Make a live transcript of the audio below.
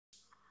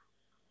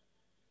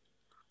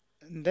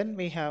And then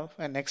we have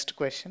a next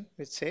question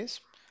which says,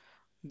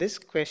 this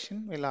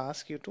question will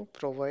ask you to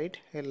provide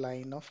a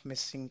line of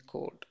missing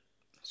code.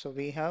 So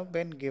we have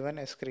been given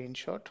a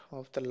screenshot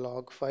of the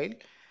log file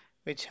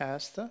which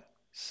has the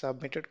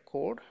submitted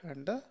code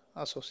and the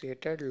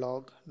associated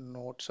log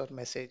notes or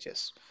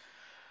messages.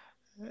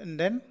 And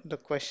then the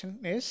question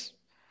is,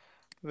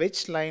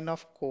 which line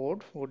of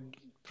code would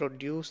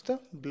produce the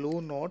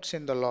blue notes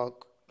in the log?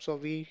 So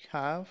we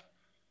have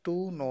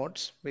two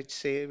nodes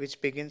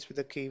which begins with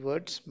the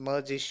keywords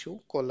merge issue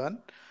colon,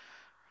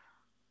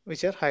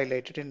 which are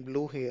highlighted in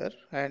blue here,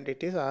 and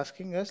it is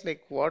asking us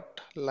like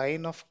what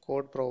line of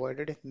code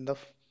provided in the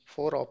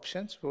four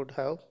options would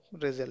have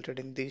resulted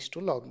in these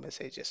two log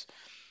messages.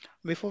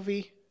 Before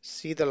we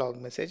see the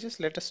log messages,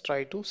 let us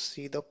try to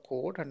see the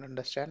code and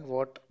understand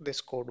what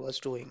this code was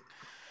doing.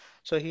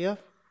 So here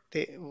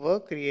they were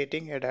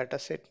creating a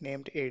dataset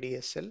named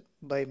ADSL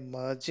by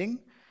merging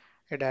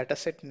a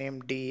dataset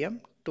named DM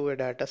to a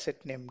dataset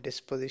named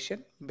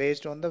disposition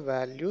based on the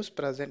values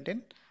present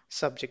in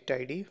subject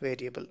ID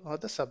variable or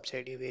the subs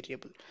ID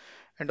variable.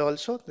 And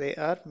also they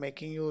are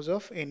making use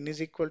of n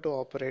is equal to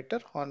operator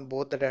on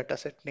both the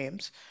dataset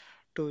names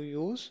to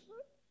use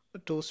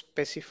to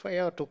specify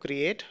or to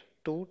create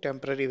two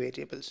temporary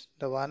variables.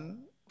 The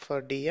one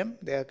for DM,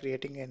 they are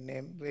creating a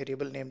name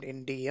variable named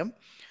in DM,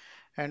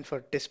 and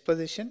for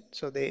disposition,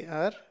 so they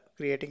are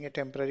creating a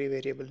temporary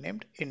variable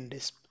named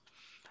indisp.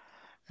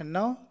 And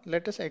now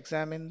let us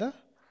examine the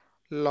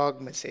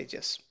log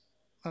messages.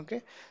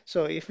 Okay,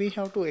 so if we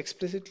have to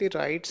explicitly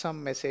write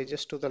some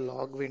messages to the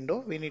log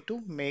window, we need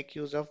to make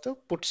use of the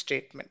put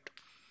statement.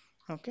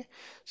 Okay,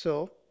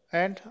 so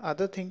and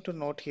other thing to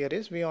note here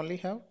is we only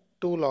have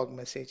two log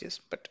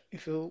messages, but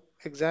if you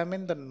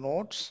examine the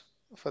notes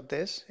for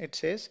this, it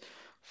says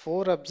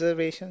four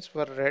observations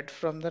were read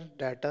from the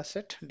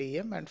dataset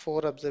DM and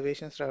four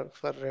observations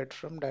were read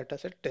from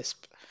dataset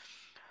disp,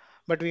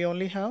 but we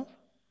only have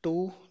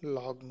two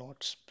log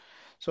nodes.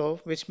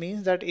 So, which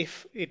means that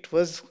if it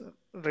was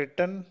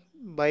written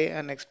by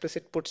an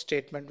explicit put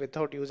statement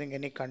without using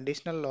any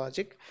conditional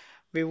logic,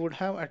 we would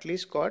have at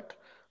least got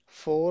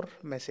four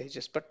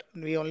messages, but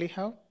we only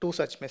have two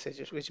such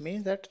messages, which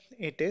means that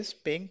it is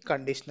being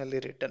conditionally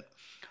written.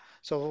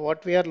 So,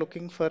 what we are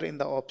looking for in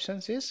the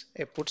options is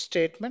a put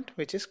statement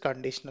which is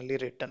conditionally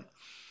written.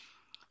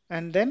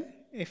 And then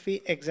if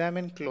we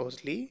examine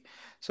closely,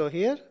 so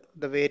here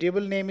the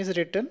variable name is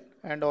written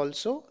and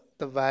also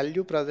the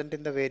value present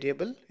in the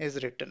variable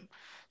is written.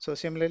 So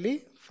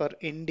similarly for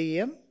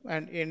indm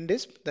and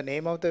indisp, the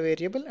name of the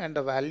variable and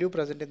the value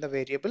present in the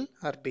variable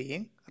are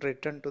being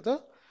written to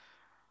the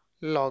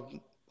log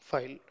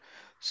file.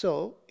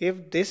 So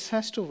if this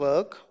has to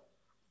work,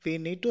 we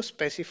need to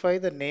specify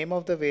the name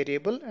of the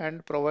variable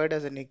and provide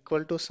as an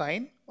equal to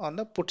sign on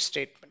the put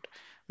statement,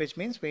 which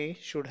means we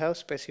should have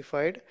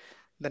specified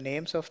the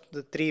names of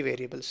the three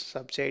variables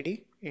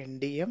subsid,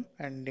 indm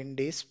and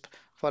indisp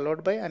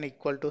followed by an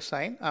equal to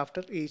sign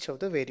after each of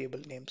the variable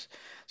names.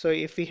 So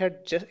if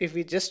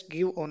we just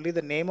give only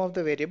the name of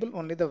the variable,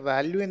 only the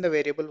value in the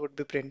variable would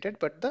be printed,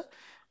 but the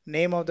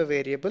name of the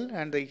variable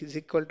and the is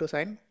equal to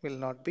sign will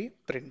not be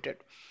printed.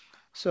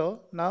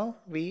 So now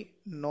we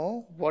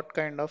know what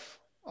kind of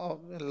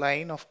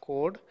line of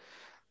code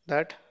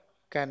that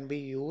can be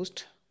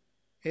used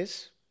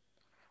is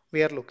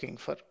we are looking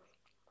for.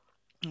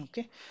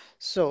 Okay,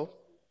 so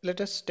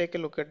let us take a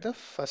look at the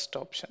first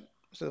option.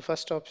 So the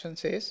first option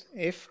says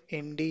if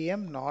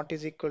indm not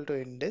is equal to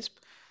indisp,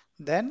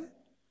 then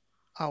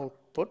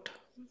output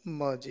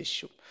merge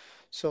issue.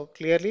 So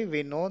clearly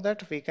we know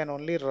that we can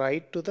only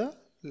write to the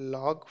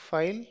log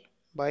file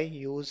by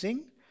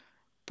using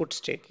put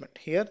statement.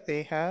 Here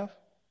they have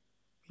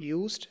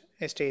used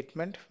a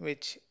statement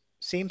which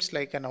seems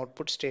like an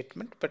output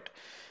statement, but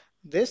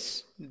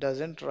this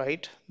doesn't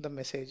write the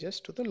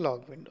messages to the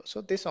log window. So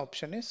this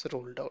option is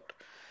ruled out.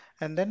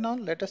 And then now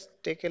let us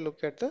take a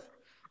look at the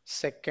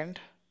second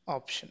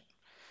option.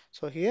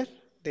 So here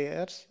they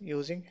are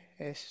using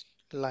a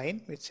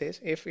line which says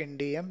if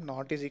indm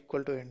not is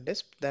equal to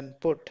indisp, then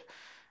put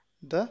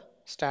the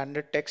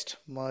standard text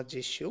merge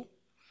issue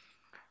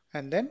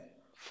and then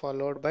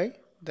followed by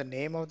the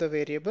name of the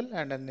variable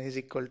and an is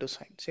equal to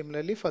sign.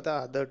 Similarly for the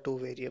other two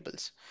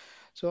variables.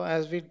 So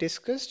as we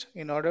discussed,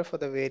 in order for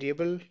the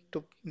variable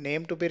to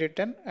name to be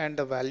written and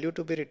the value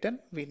to be written,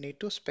 we need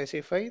to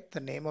specify the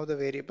name of the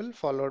variable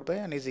followed by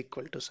an is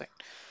equal to sign.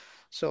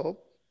 So,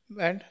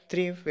 and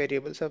three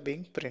variables are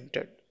being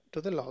printed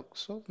to the log.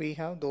 So we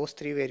have those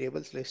three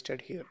variables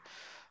listed here,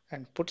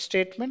 and put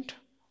statement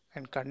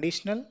and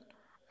conditional,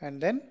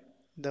 and then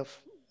the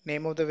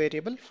name of the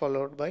variable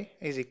followed by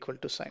is equal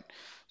to sign.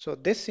 So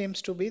this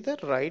seems to be the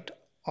right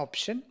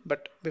option,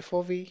 but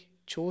before we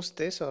choose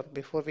this or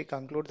before we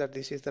conclude that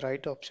this is the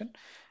right option,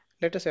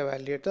 let us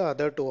evaluate the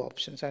other two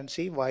options and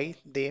see why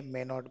they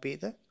may not be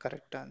the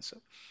correct answer.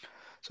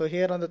 So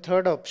here on the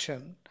third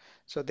option,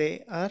 so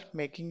they are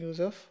making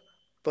use of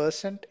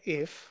percent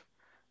if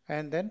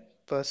and then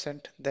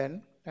percent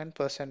then and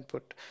percent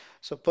put.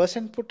 So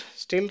percent put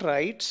still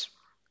writes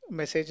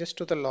messages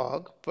to the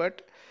log,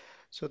 but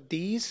so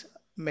these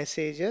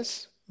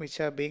messages which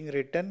are being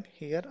written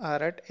here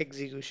are at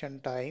execution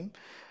time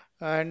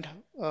and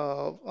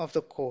of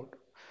the code.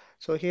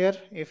 So here,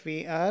 if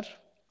we are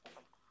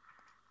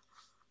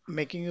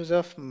making use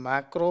of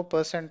macro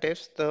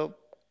percentage, the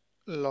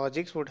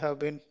logics would have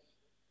been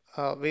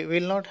we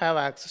will not have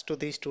access to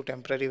these two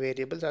temporary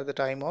variables at the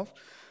time of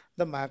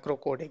the macro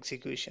code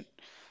execution.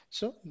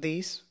 So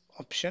this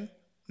option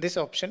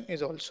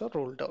is also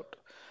ruled out.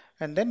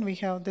 And then we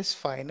have this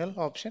final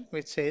option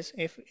which says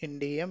if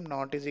INDEM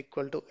not is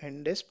equal to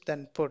INDISP,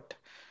 then put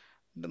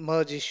the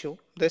merge issue.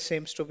 This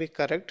seems to be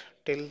correct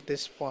till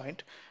this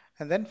point,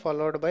 and then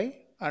followed by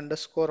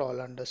underscore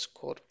all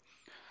underscore.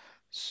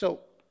 So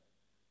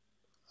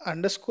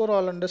underscore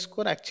all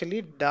underscore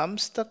actually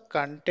dumps the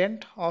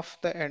content of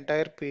the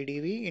entire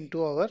PDV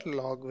into our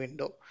log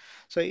window.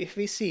 So if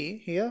we see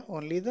here,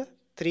 only the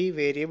three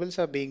variables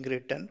are being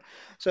written.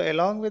 So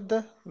along with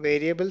the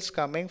variables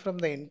coming from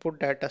the input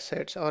data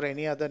sets or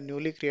any other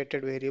newly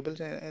created variables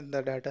in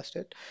the data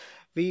set,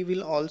 we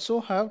will also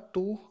have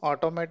two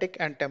automatic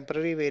and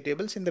temporary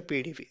variables in the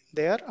PDV.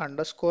 They are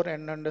underscore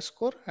n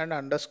underscore and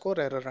underscore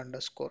error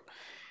underscore.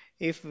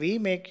 If we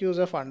make use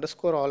of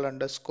underscore all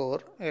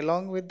underscore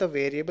along with the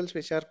variables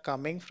which are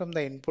coming from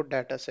the input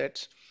data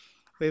sets,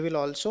 we will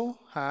also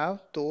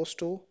have those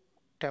two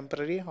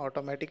temporary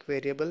automatic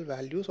variable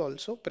values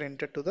also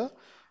printed to the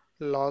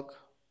log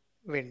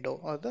window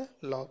or the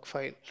log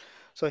file.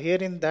 So here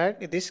in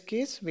this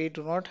case, we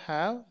do not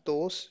have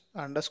those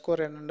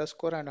underscore n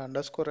underscore and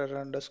underscore error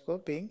underscore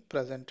being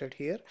presented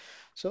here.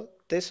 So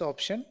this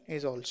option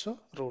is also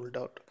ruled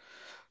out.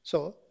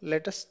 So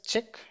let us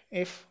check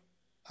if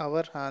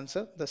our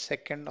answer, the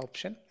second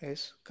option,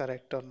 is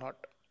correct or not.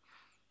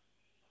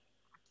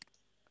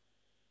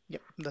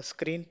 Yep, the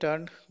screen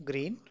turned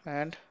green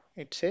and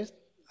it says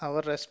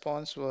our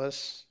response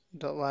was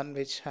the one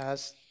which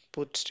has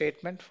put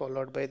statement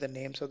followed by the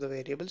names of the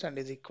variables and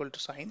is equal to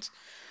signs.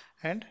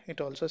 And it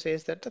also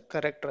says that the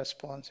correct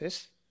response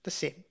is the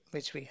same,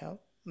 which we have,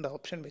 the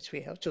option which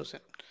we have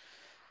chosen.